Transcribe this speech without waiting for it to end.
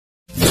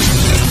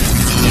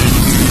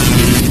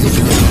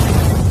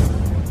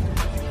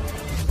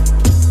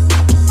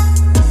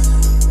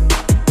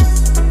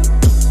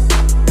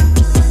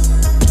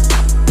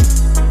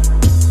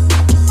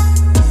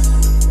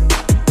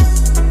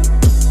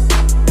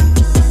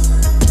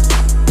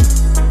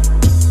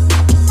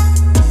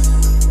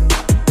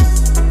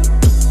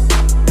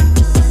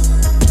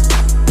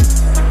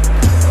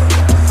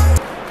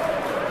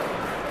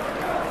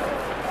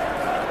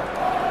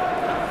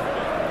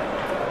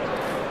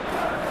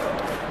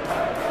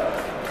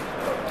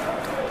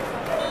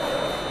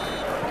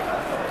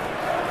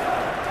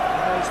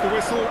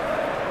whistle.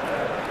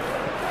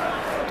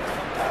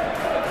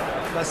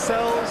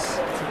 Lascelles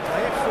to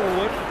play it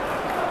forward.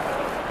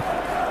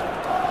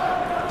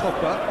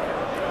 Pogba.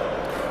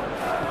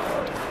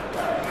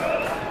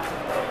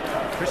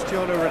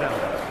 Cristiano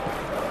Ronaldo.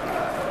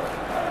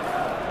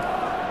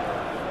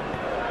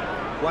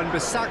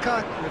 Wan-Bissaka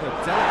with a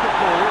delicate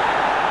ball.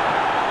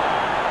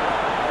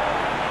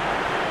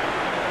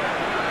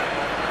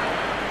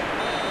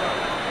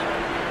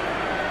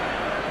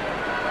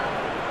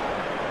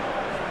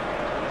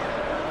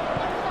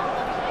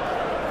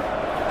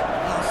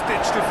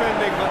 Last-ditch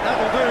defending, but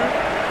that'll do.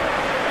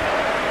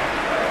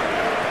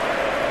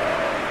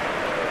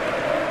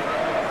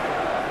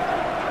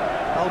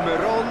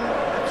 Almiron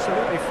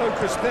absolutely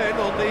focused then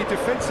on the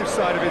defensive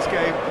side of his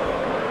game.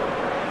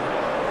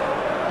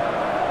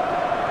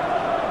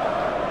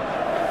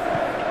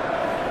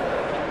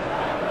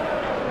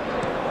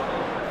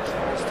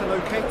 Tries to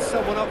locate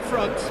someone up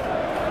front.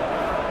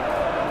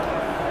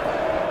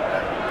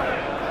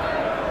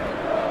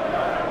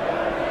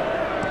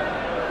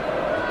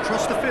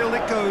 Across the field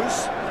it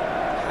goes.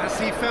 Has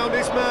he found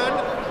his man?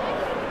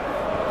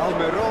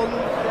 Almiron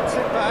gets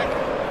it back.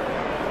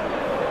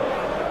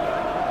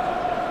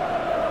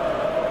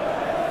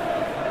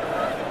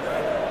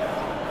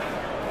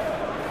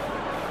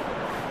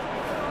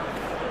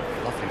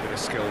 Lovely bit of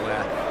skill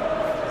there.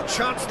 A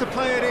chance to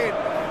play it in.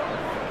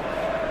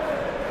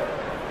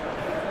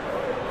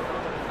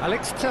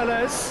 Alex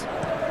Telles.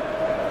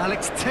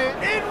 Alex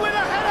in with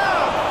a header!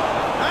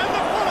 And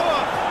the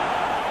follow-up!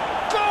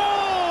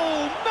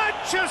 Goal!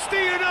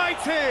 Manchester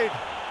United!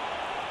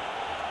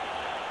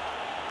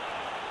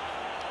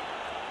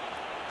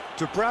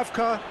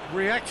 Dubravka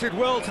reacted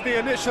well to the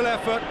initial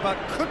effort, but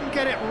couldn't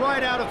get it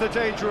right out of the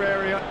danger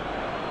area.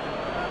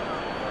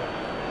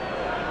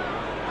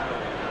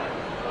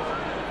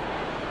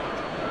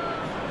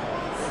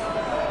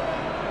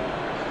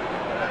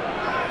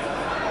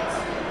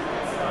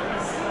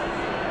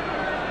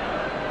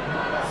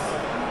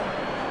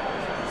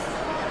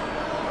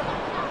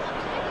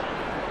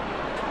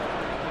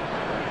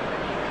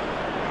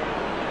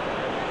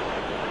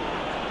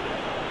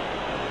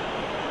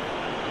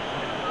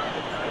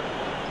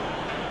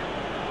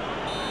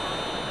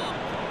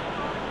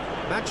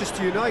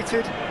 Manchester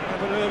United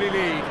have an early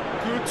lead.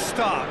 Good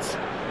start.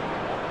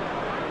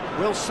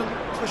 Wilson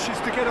pushes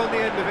to get on the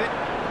end of it.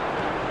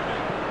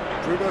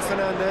 Bruno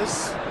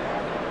Fernandes.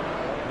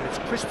 And it's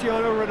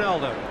Cristiano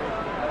Ronaldo.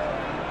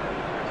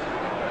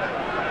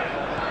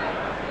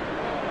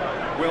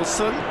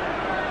 Wilson.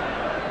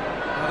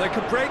 Now they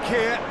can break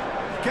here.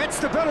 Gets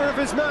the better of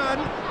his man.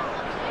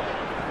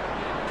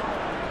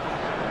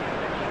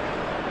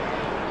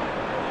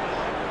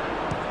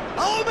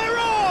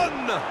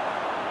 Almiron!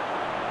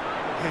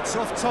 It's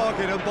off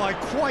target and by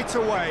quite a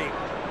way.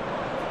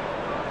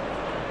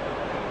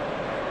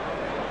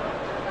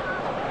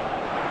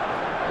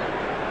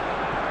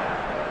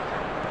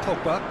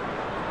 Pogba.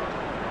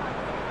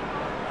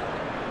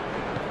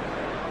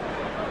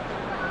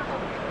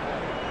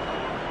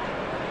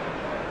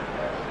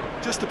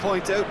 Just to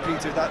point out,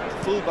 Peter, that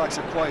the fullbacks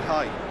are quite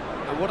high.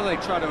 And what are they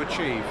trying to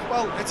achieve?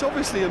 Well, it's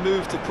obviously a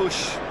move to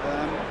push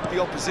the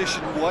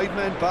opposition wide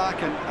men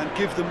back and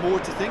give them more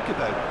to think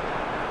about.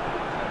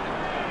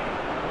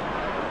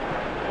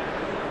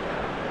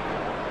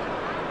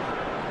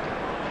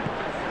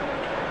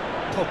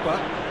 Pogba.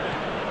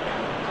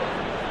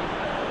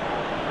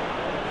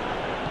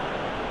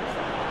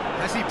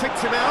 Has he picked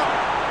him out?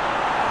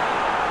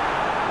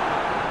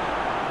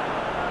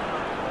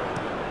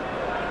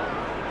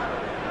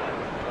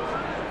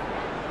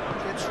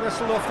 Gets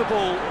wrestled off the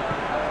ball.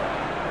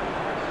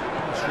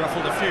 It's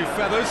ruffled a few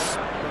feathers,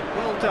 but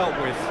well dealt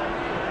with.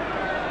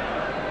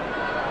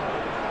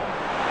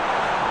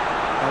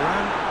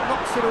 Varane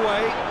knocks it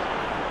away.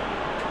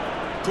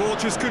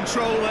 Gorgeous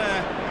control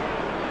there.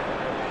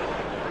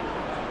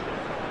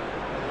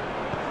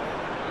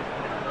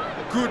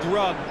 Good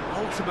run,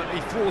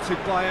 ultimately thwarted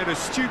by an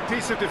astute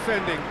piece of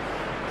defending.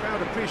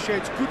 Crowd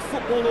appreciates good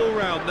football all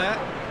round there.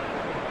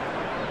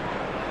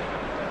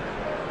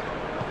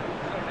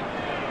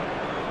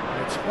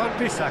 It's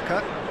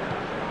Wan-Bissaka.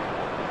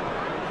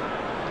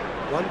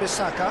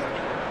 Wan-Bissaka.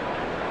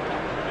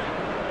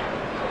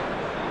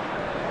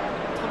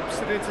 Pumps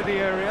it into the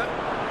area.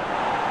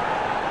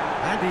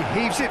 And he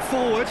heaves it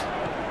forward.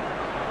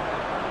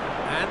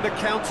 And the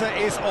counter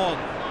is on.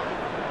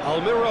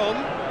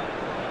 Almiron.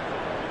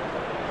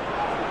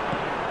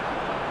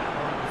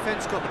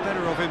 Defence got the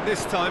better of him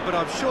this time, but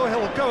I'm sure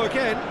he'll go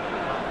again.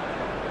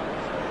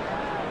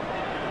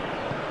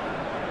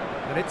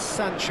 And it's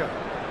Sancho.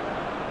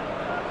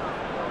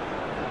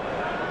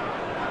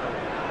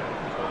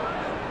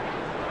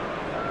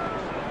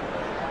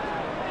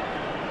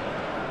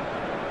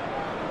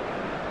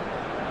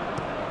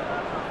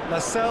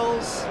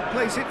 Lascelles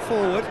plays it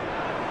forward.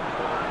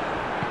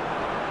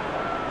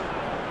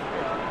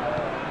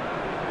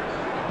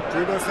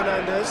 Bruno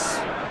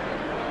Fernandes.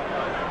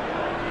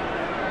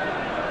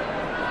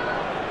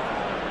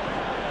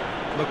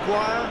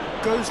 Maguire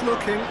goes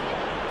looking.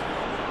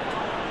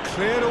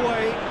 Cleared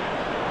away.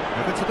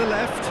 Over to the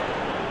left.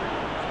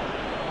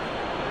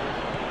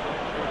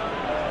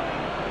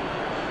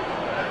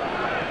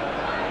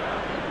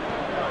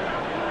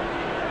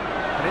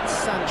 And it's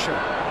Sancho.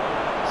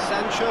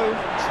 Sancho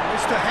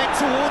tries to head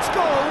towards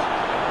goal.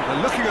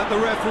 They're looking at the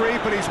referee,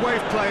 but he's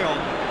waved play on.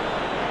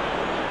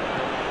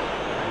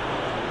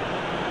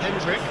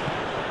 Hendrick.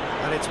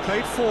 And it's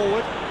played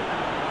forward.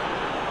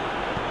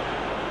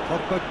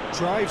 Pogba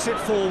drives it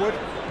forward.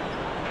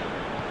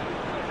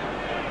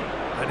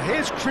 And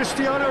here's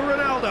Cristiano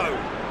Ronaldo.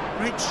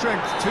 Great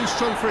strength, too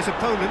strong for his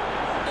opponent.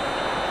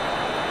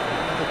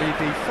 That'll be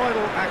the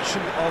final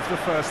action of the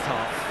first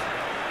half.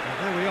 And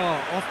there we are,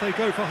 off they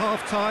go for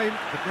half-time.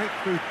 The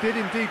breakthrough did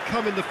indeed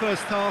come in the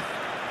first half,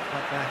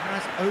 but there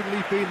has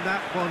only been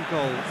that one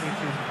goal. It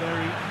is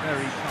very,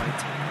 very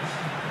tight.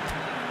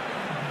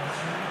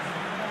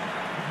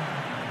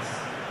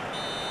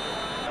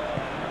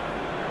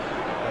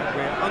 And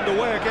we're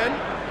underway again.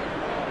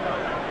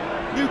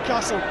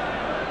 Newcastle.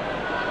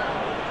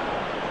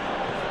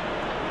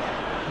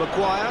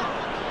 Maguire.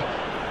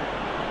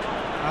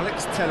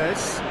 Alex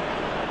Telles.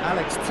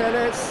 Alex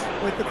Telles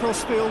with the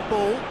crossfield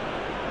ball.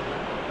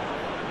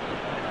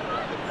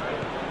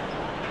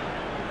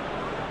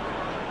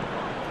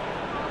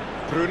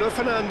 Bruno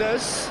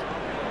Fernandes.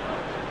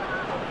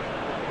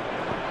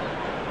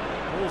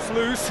 Ball's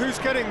loose, who's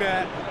getting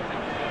there?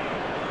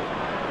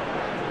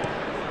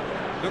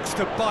 Looks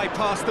to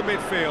bypass the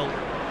midfield.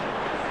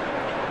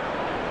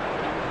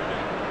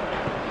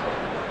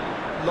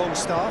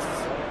 Longstaff.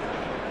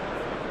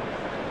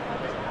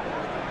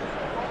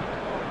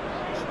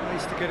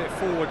 Tries to get it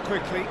forward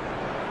quickly.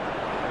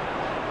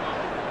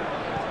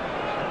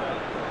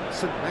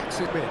 St.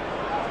 Maximin.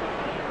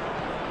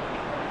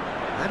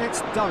 And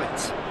it's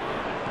Dummett.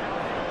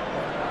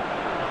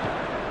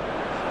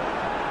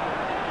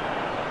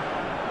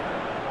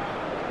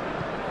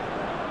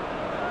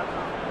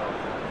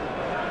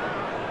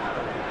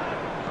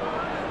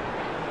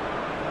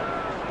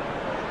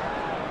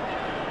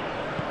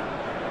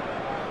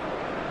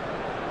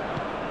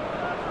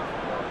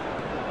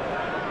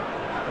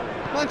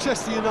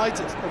 Manchester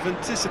United have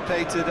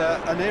anticipated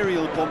an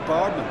aerial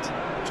bombardment.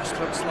 Just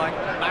looks like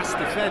mass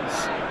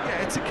defence.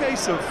 Yeah, it's a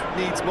case of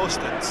needs must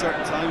at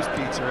certain times,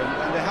 Peter,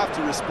 and they have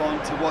to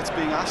respond to what's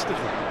being asked of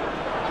them.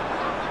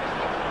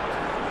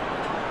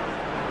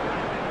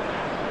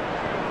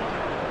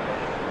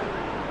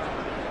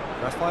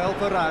 Rafael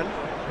Varane.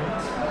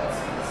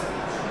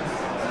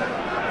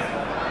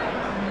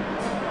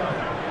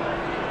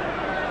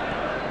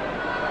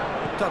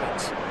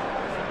 Dummett.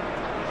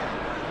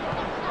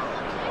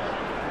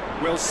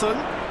 Wilson.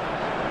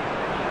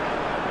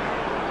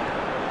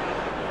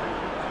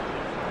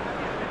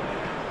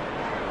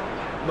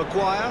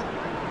 Maguire.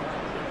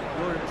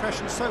 Your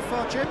impressions so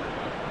far, Jim?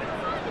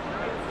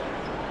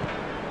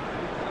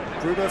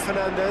 Bruno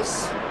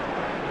Fernandes.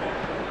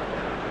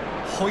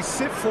 Hoists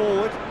it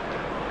forward.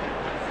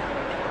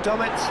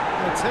 Dummett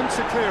attempts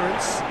a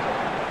clearance.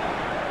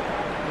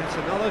 It's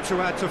another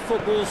to add to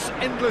football's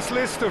endless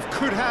list of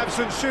could-haves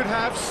and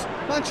should-haves.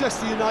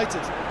 Manchester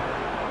United.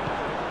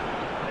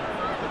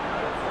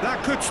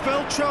 That could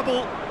spell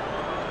trouble.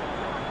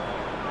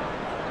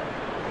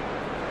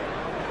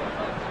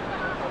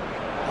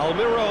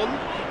 Almiron.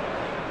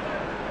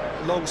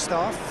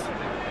 Longstaff.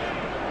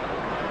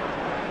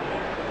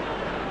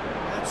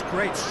 That's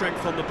great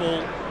strength on the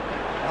ball.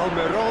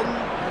 Almiron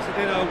has it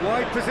in a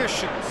wide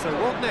position, so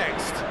what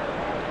next?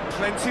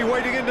 Plenty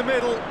waiting in the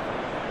middle.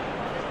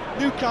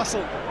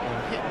 Newcastle.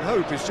 Hit and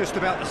hope is just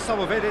about the sum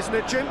of it, isn't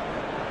it, Jim?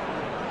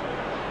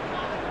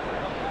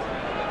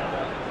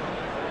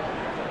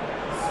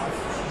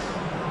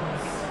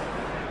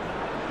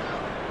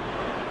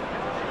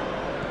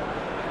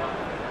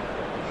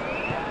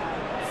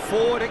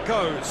 Forward it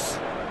goes.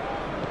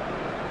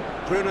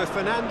 Bruno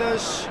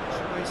Fernandes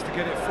tries to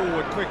get it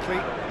forward quickly.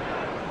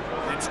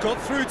 It's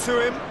got through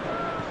to him.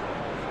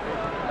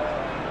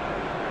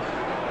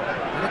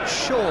 And it's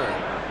Shaw.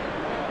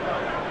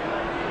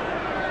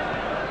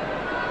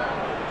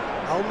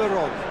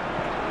 Almiron.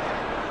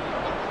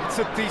 It's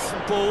a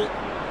decent ball.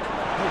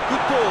 Oh,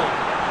 good ball.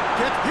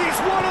 He's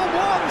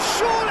one-on-one,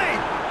 surely!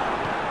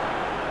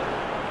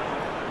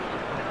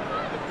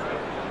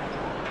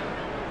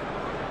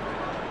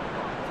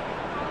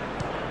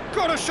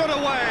 Got a shot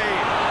away!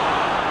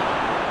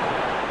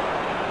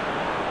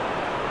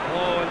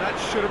 Oh, and that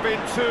should have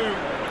been two.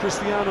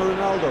 Cristiano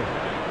Ronaldo.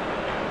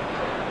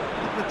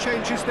 The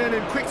changes then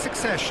in quick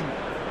succession.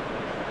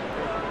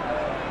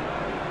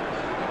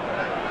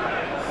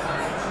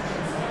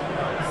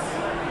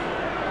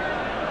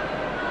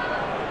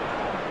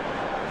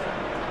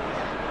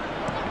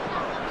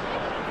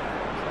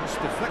 Cross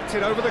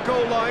deflected over the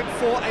goal line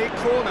for a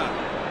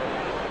corner.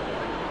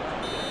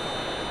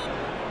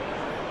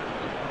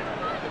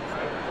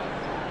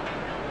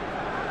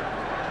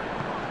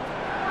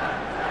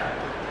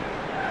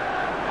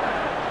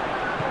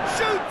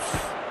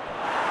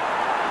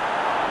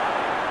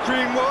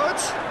 Greenwood,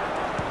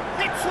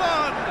 hits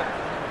one!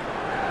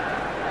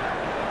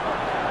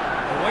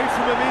 Away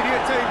from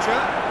immediate danger.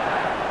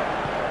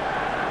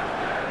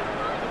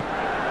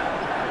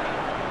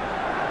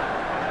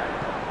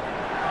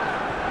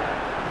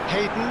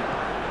 Hayden.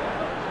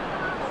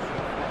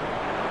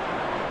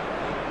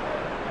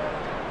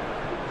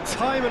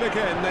 Time and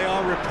again they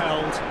are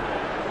repelled.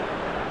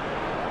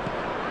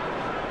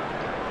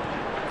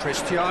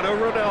 Cristiano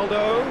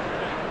Ronaldo.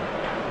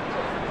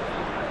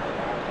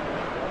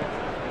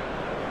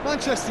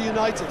 Manchester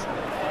United.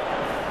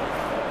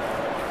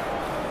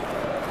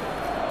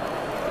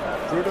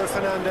 Bruno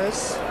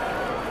Fernandes.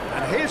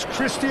 And here's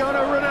Cristiano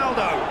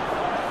Ronaldo.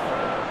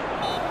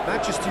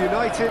 Manchester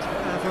United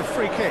have a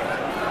free kick.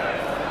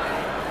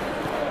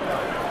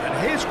 And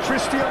here's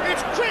Cristiano.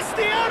 It's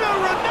Cristiano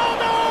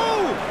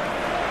Ronaldo!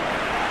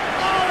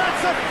 Oh,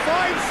 that's a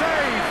fine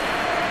save!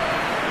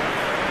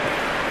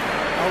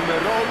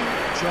 Almiron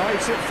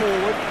drives it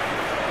forward.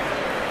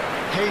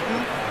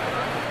 Hayden.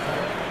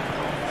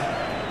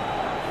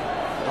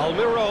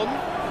 Almiron.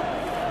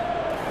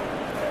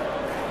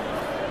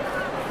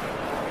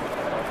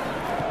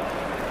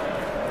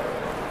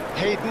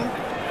 Hayden.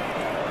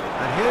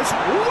 And here's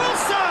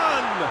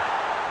Wilson!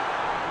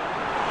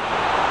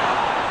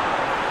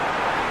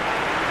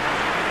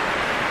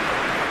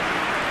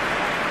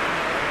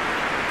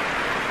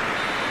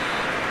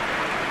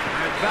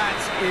 And that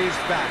is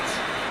that.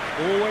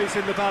 Always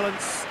in the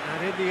balance,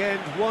 and in the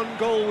end, one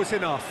goal was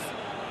enough.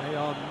 They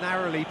are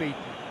narrowly beaten.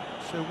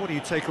 So what do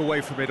you take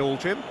away from it all,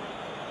 Jim?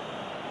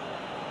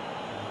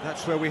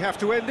 That's where we have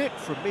to end it.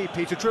 From me,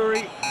 Peter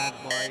Drury, and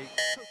my...